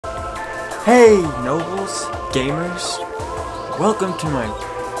Hey nobles, gamers, welcome to my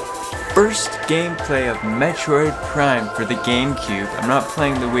first gameplay of Metroid Prime for the GameCube. I'm not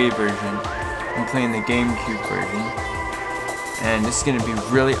playing the Wii version, I'm playing the GameCube version. And this is going to be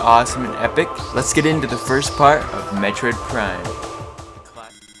really awesome and epic. Let's get into the first part of Metroid Prime.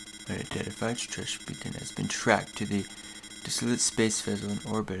 Unidentified trash beacon has been tracked to the desolate space vessel in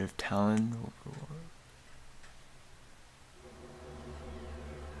orbit of Talon Overworld.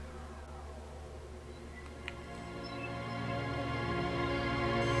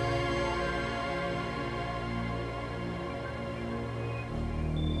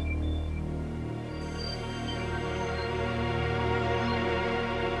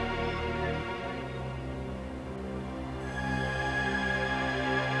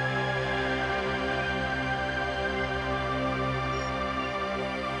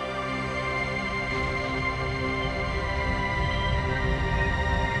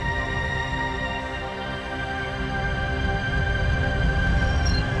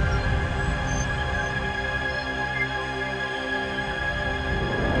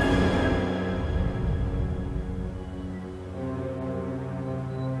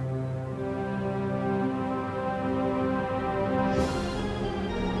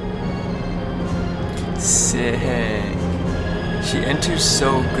 Sick. She enters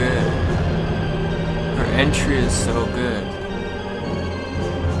so good. Her entry is so good.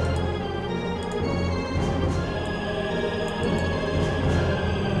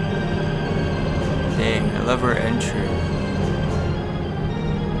 Dang, I love her entry.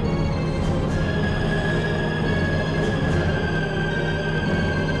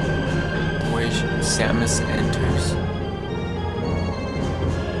 The way Samus enters.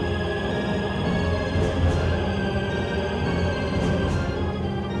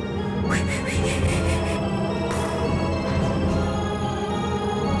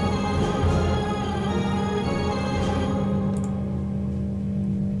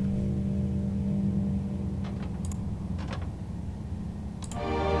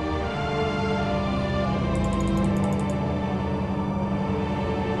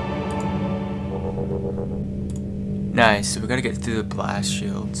 Nice, so we gotta get through the blast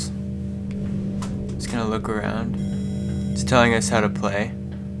shields. Just gonna look around. It's telling us how to play.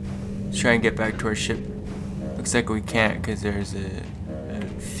 Let's try and get back to our ship. Looks like we can't because there's a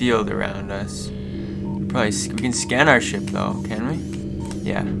field around us. We can scan our ship though, can we?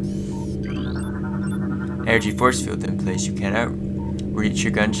 Yeah. Energy force field in place. You cannot reach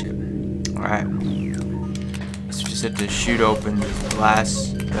your gunship. Alright. So we just have to shoot open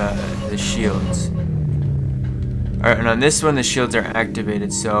the shields. Alright, and on this one the shields are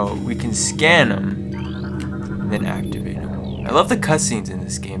activated, so we can scan them and then activate them. I love the cutscenes in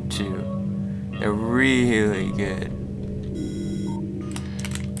this game too. They're really good.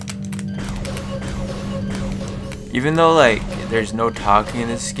 Even though like there's no talking in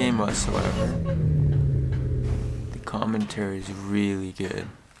this game whatsoever, the commentary is really good.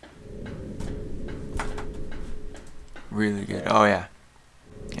 Really good. Oh yeah.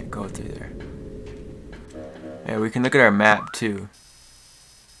 Can't go through there. Yeah, we can look at our map too.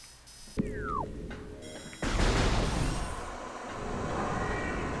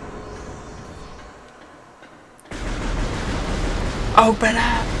 Open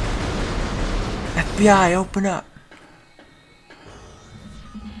up! FBI, open up!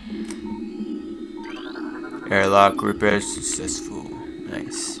 Airlock repair successful.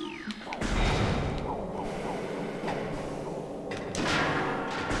 Nice.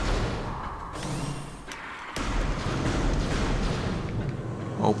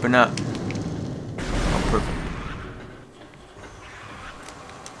 Open up. Oh, perfect.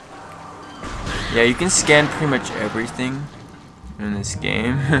 Yeah, you can scan pretty much everything in this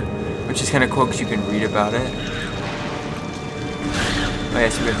game, which is kind of cool because you can read about it. Oh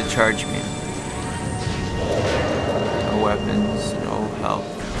yes, we got the charge beam. No weapons, no health.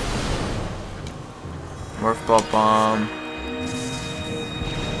 Morph ball bomb.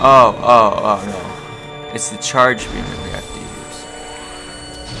 Oh no. It's the charge beam that we have to use.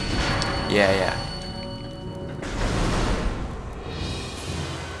 Yeah.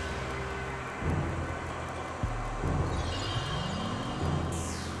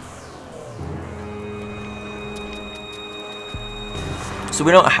 So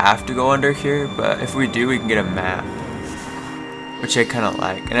we don't have to go under here, but if we do, we can get a map, which I kind of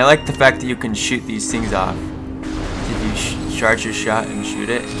like. And I like the fact that you can shoot these things off. If you charge your shot and shoot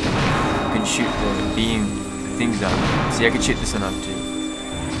it, you can shoot the beam, the things off. See, I can shoot this one off too.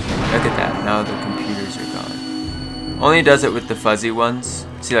 Look at that, now the computers are gone. Only does it with the fuzzy ones.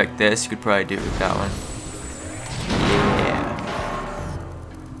 See, like this, you could probably do it with that one. Yeah.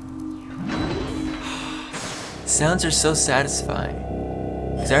 sounds are so satisfying.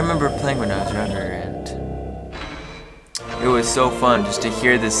 Because I remember playing when I was younger, and it was so fun just to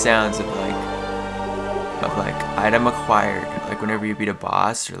hear the sounds of like item acquired, like whenever you beat a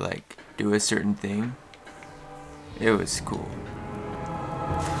boss or like do a certain thing. It was cool.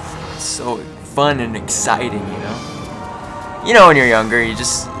 It's so fun and exciting, you know. You know, when you're younger, you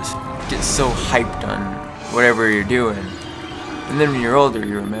just get so hyped on whatever you're doing, and then when you're older,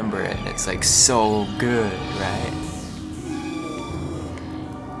 you remember it, and it's like so good, right?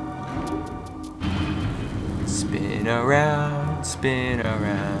 Spin around, spin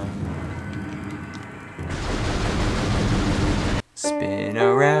around. Spin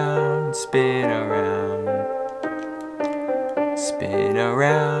around, spin around. Spin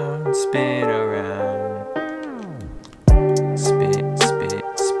around, spin around. Spin, spin,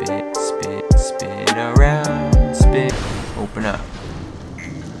 spin, spin, spin around, spin. Open up.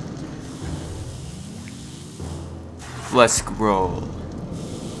 Let's roll.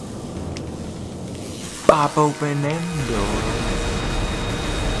 Pop open them doors.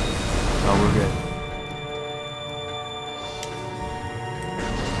 Oh, we're good.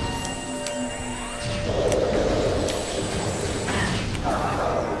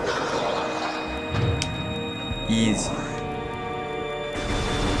 Easy.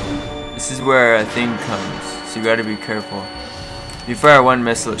 This is where a thing comes, so you gotta be careful. If you fire one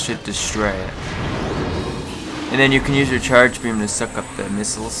missile, it should destroy it. And then you can use your charge beam to suck up the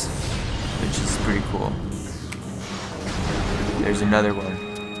missiles, which is pretty cool. There's another one.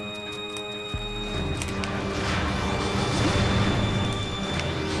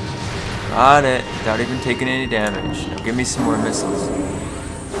 Got it, without even taking any damage. Now give me some more missiles.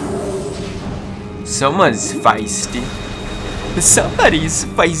 Someone's feisty. Somebody's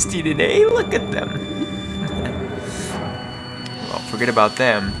feisty today. Look at them. Well, forget about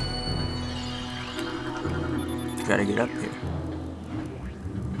them. Gotta get up here.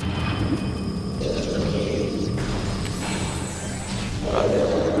 Got it.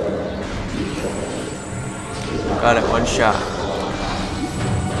 Got it. One shot.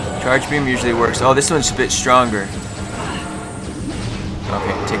 Charge beam usually works. Oh, this one's a bit stronger.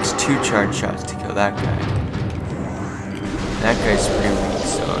 Okay, it takes 2 charge shots to kill that guy. That guy's pretty weak,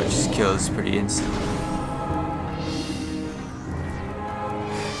 so it just kills pretty instantly.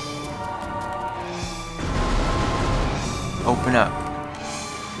 Open up.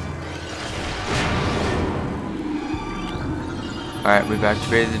 Alright, we've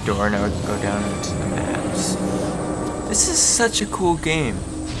activated the door, now we can go down into the maps. This is such a cool game.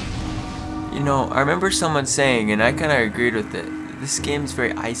 You know, I remember someone saying, and I kinda agreed with it, this game's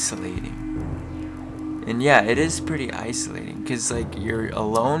very isolating. And yeah, it is pretty isolating, because like you're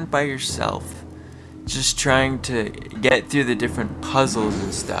alone by yourself, just trying to get through the different puzzles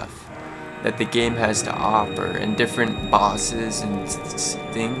and stuff that the game has to offer, and different bosses and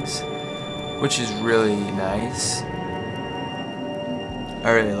things, which is really nice.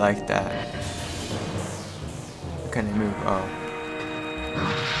 I really like that. What kind of move? Oh.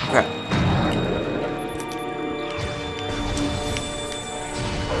 Crap.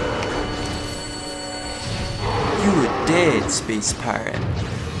 You are dead, space pirate.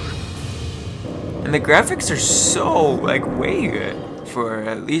 And the graphics are so like way good for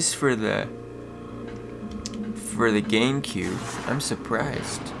at least for the GameCube. I'm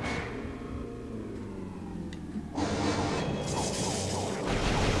surprised.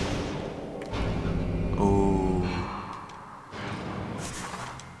 Oh.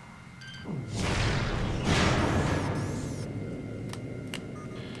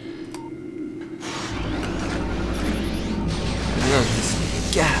 Look, this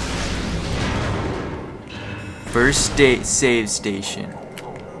gap. First date save station.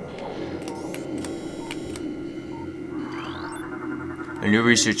 A new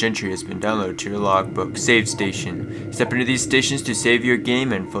research entry has been downloaded to your logbook. Save station. Step into these stations to save your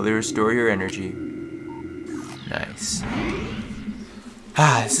game and fully restore your energy. Nice.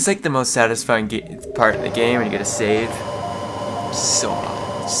 Ah, this is like the most satisfying part of the game when you get a save. So,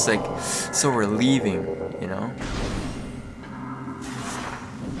 it's like so relieving, you know.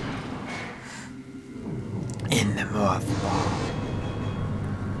 In the mothball.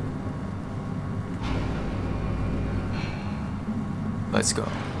 Let's go.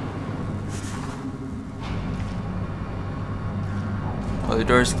 Oh, the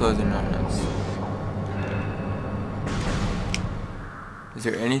door's closing on us. Is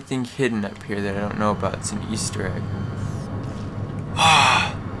there anything hidden up here that I don't know about? It's an Easter egg.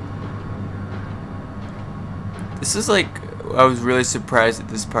 This is like, I was really surprised at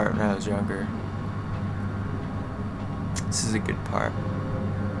this part when I was younger. This is a good part.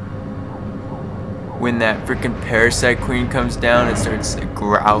 when that freaking parasite queen comes down and starts like,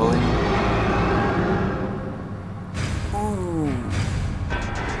 growling. Ooh.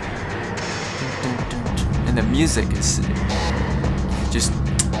 And the music is sick. Just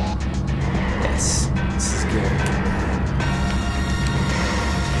yes, this is good.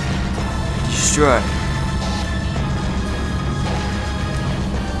 Destroy.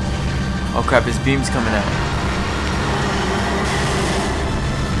 Oh crap, his beam's coming out.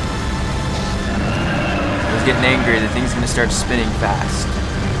 He's getting angry, the thing's gonna start spinning fast.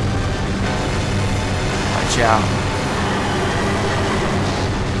 Watch out.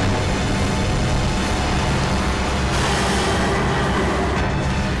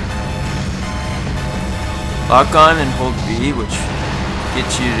 Lock on and hold B, which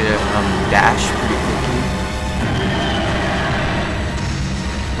gets you to dash pretty quickly.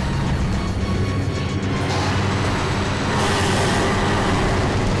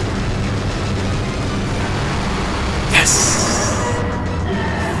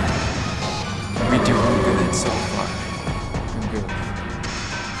 We're doing good so far. I'm good.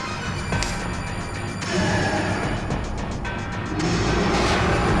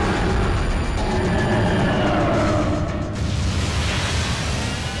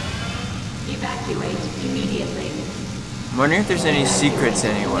 Evacuate immediately. I'm wondering if there's any secrets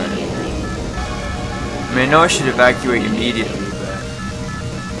anywhere. I mean, I know I should evacuate immediately,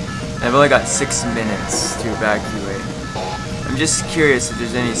 but I've only got 6 minutes to evacuate. I'm just curious if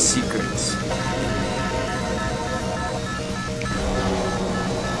there's any secrets.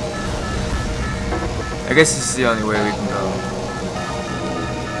 I guess this is the only way we can go.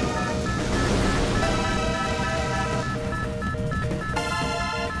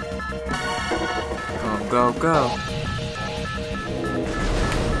 Go, go, go.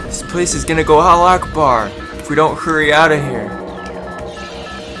 This place is gonna go Al Akbar if we don't hurry out of here.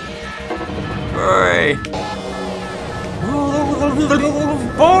 Hurry!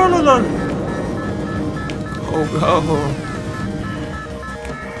 Oh, go.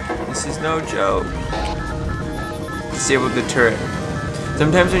 This is no joke. Disable the turret.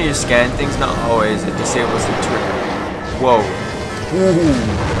 Sometimes when you scan things, not always, it disables the turret. Whoa.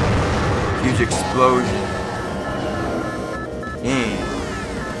 Ooh. Huge explosion. Damn.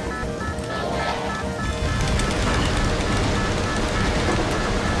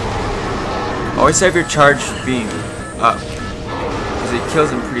 Always have your charged beam up, because it kills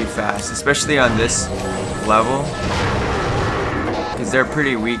them pretty fast, especially on this level, because they're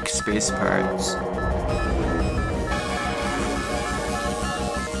pretty weak space pirates.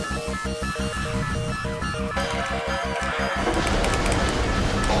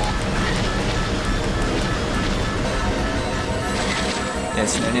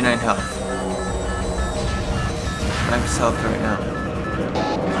 Yes, 99 health. Max health right now.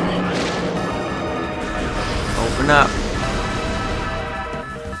 Open up.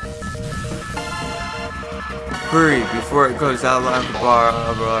 Hurry before it goes out like a bar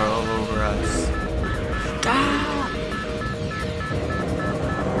all over us. Ah!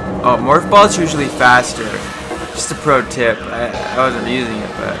 Oh, morph ball's usually faster. Just a pro tip. I wasn't using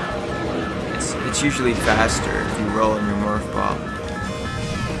it, but it's usually faster if you roll in your morph ball.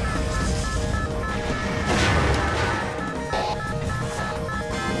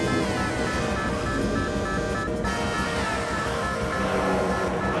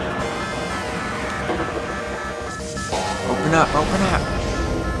 Open up, open up.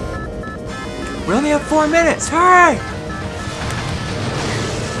 We only have 4 minutes, hurry!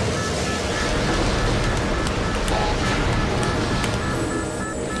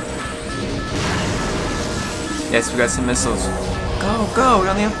 Yes, we got some missiles. Go, go, we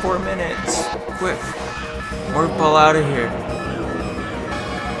only have 4 minutes. Quick. Morph ball out of here.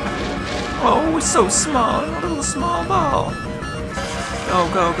 Oh, it's so small, a little small ball. Go,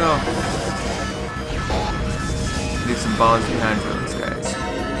 go, go. Leave some balls behind for these guys.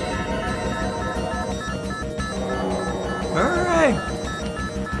 Hooray!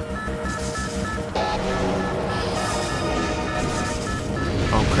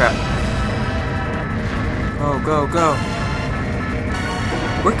 Oh crap. Go, go, go.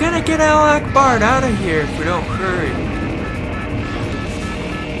 We're gonna get Al Akbar out of here if we don't hurry.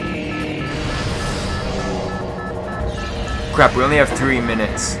 Crap, we only have 3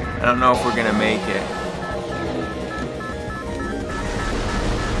 minutes. I don't know if we're gonna make it.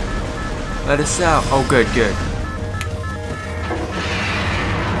 Let us out. Oh, good, good.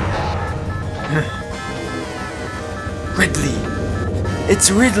 Ridley! It's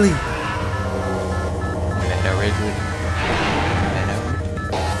Ridley! Meta Ridley. Meta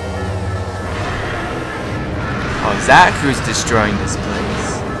Ridley. Oh, Zach who's destroying this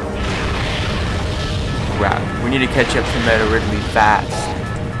place. crap. We need to catch up to Meta Ridley fast.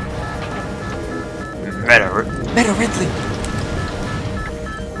 Meta Ridley!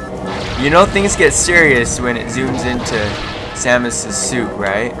 You know things get serious when it zooms into Samus's suit,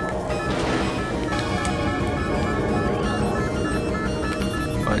 right?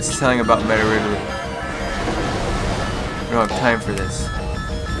 Oh, it's telling about Meta Ridley. We don't have time for this.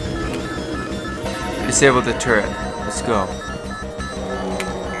 Disable the turret. Let's go.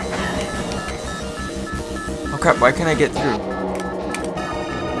 Oh crap, why can't I get through?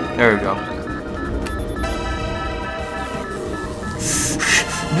 There we go.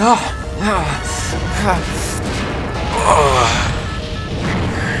 No! No!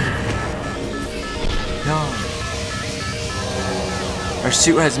 No! Our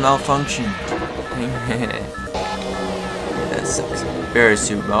suit has malfunctioned. That sucks. Bear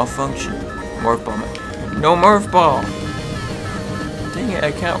suit malfunction. Morph ball. No morph ball! Dang it,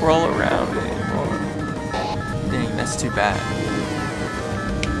 I can't roll around anymore. Dang, that's too bad.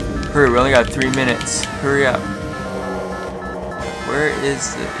 Hurry, we only got 3 minutes. Hurry up. Where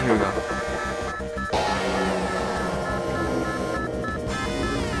is it? Here we go.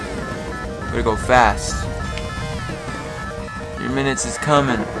 Gotta go fast. 3 minutes is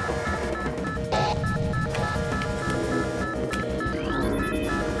coming.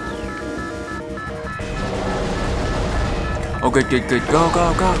 Oh, good, good, good. Go,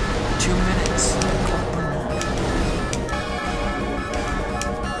 go, go. 2 minutes.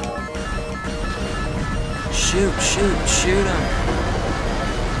 Shoot, shoot, shoot him.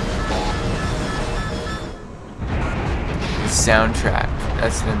 The soundtrack,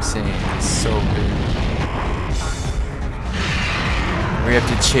 that's what I'm saying. It's so good. We have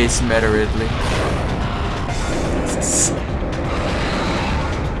to chase Meta Ridley.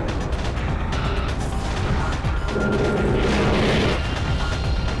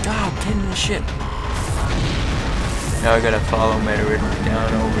 God, get in the ship. Now I gotta follow Meta Ridley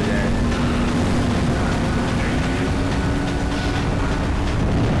down over there.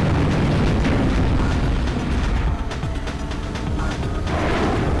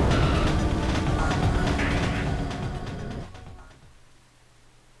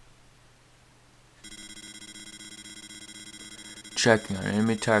 Tracking on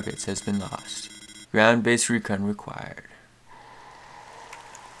enemy targets has been lost. Ground-based recon required.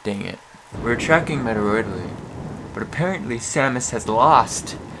 Dang it. We're tracking Meta Ridley, but apparently Samus has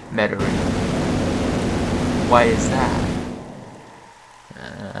lost Meta Ridley. Why is that?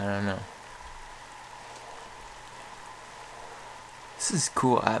 I don't know. This is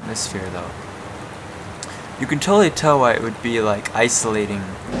cool atmosphere though. You can totally tell why it would be like isolating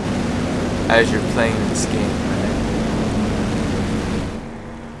as you're playing this game, right?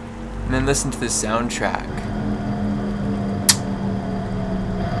 And then listen to the soundtrack.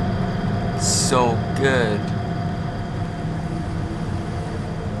 So good.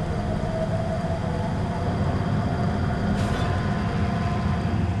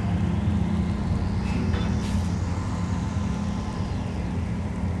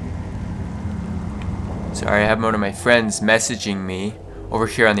 Sorry, I have one of my friends messaging me over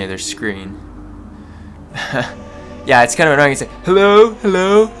here on the other screen. Yeah, it's kind of annoying. It's like, hello,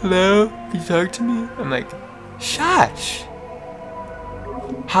 hello, hello, can you talk to me? I'm like, shush.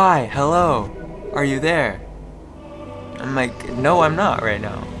 Hi, hello, are you there? I'm like, no, I'm not right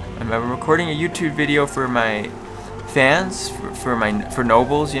now. I'm recording a YouTube video for my fans, for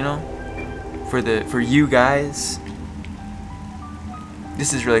nobles, you know, for you guys.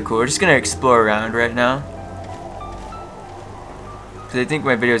 This is really cool. We're just gonna explore around right now, because I think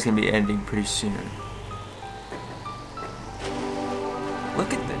my video is gonna be ending pretty soon.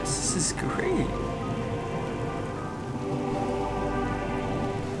 Look at this. This is great.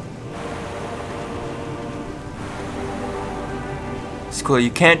 It's cool. You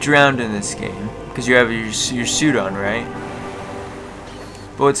can't drown in this game because you have your suit on, right?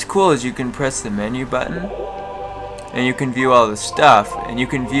 But what's cool is you can press the menu button and you can view all the stuff, and you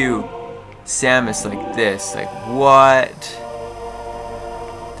can view Samus like this. Like, what?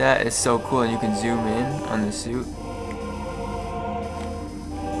 That is so cool, and you can zoom in on the suit.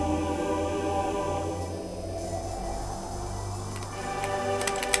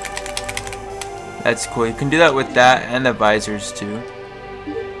 That's cool. You can do that with that and the visors too.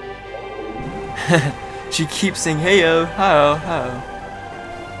 She keeps saying heyo, how, how.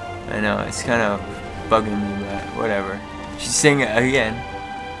 I know, it's kind of bugging me, but whatever. She's saying it again.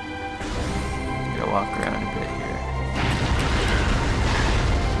 I'm gonna walk around a bit here.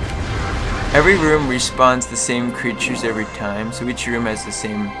 Every room respawns the same creatures every time, so each room has the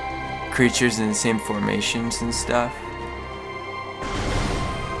same creatures in the same formations and stuff,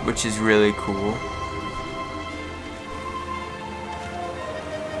 which is really cool.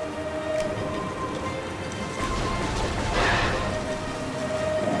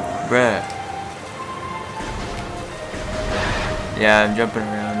 Yeah, I'm jumping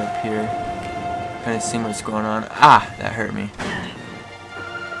around up here. Kind of seeing what's going on. Ah, that hurt me.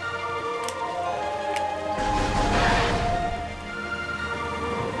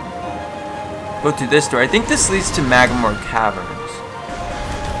 Go through this door. I think this leads to Magmore Caverns,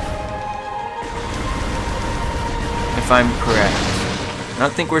 if I'm correct. I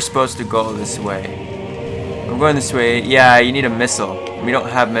don't think we're supposed to go this way. I'm going this way. Yeah, you need a missile. We don't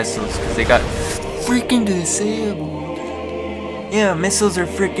have missiles because they got freaking disabled. Yeah, missiles are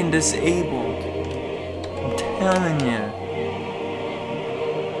freaking disabled. I'm telling you.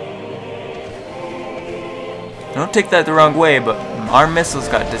 Don't take that the wrong way, but our missiles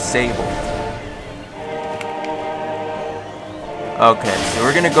got disabled. Okay, so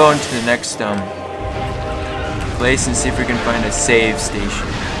we're gonna go into the next place and see if we can find a save station.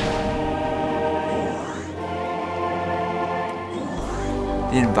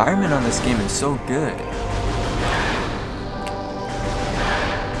 The environment on this game is so good.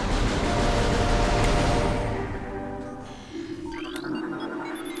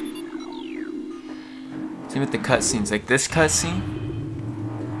 Same with the cutscenes, like this cutscene,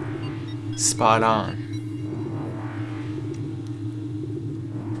 spot on.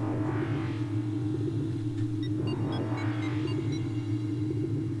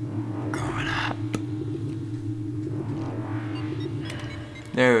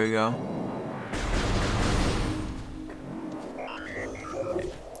 There we go.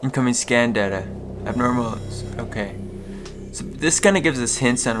 Incoming scan data. Abnormal. Okay. So this kind of gives us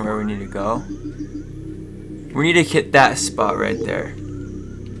hints on where we need to go. We need to hit that spot right there.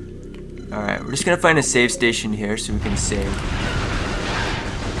 Alright, we're just going to find a save station here so we can save.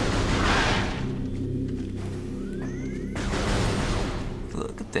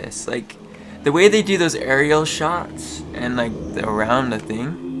 Look at this. Like, the way they do those aerial shots and like around the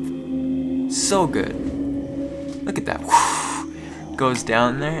thing, so good. Look at that. Goes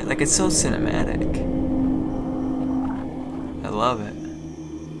down there. Like, it's so cinematic. I love it.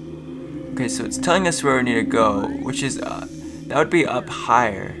 Okay, so it's telling us where we need to go, which is that would be up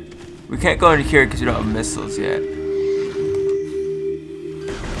higher. We can't go into here because we don't have missiles yet.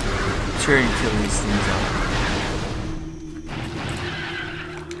 Let's try and kill these things off.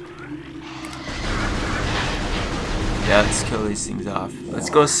 Yeah, let's kill these things off. Let's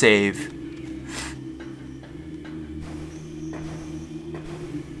go save.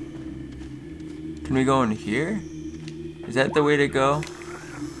 Can we go in here? Is that the way to go?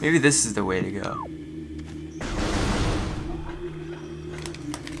 Maybe this is the way to go.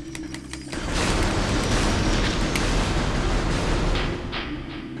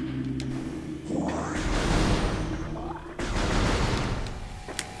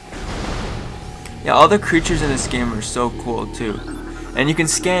 Yeah, all the creatures in this game are so cool too. And you can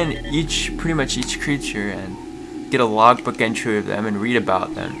scan pretty much each creature and get a logbook entry of them and read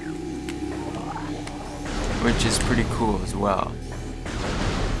about them, which is pretty cool as well.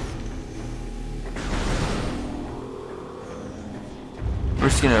 We're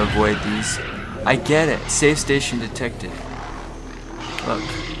just gonna avoid these. I get it. Save station detected. Look.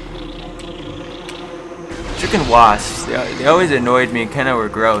 Chicken wasps. They always annoyed me and kind of were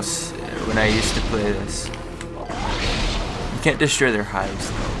gross when I used to play this. You can't destroy their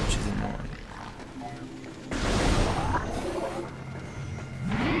hives though, which is annoying.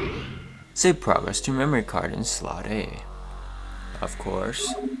 Save progress to memory card in slot A. Of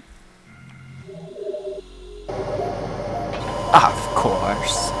course. Of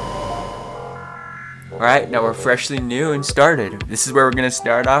course. Alright, now we're freshly new and started. This is where we're going to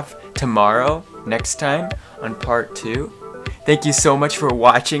start off tomorrow, next time, on part 2. Thank you so much for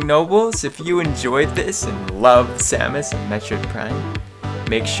watching, Nobles. If you enjoyed this and love Samus and Metroid Prime,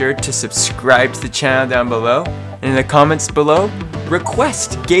 make sure to subscribe to the channel down below. And in the comments below,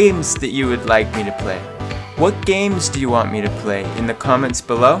 request games that you would like me to play. What games do you want me to play in the comments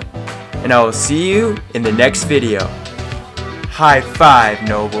below? And I will see you in the next video. High five,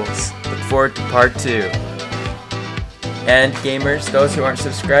 Nobles. Look forward to part 2. And gamers, those who aren't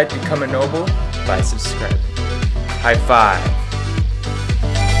subscribed, become a Noble by subscribing. High five.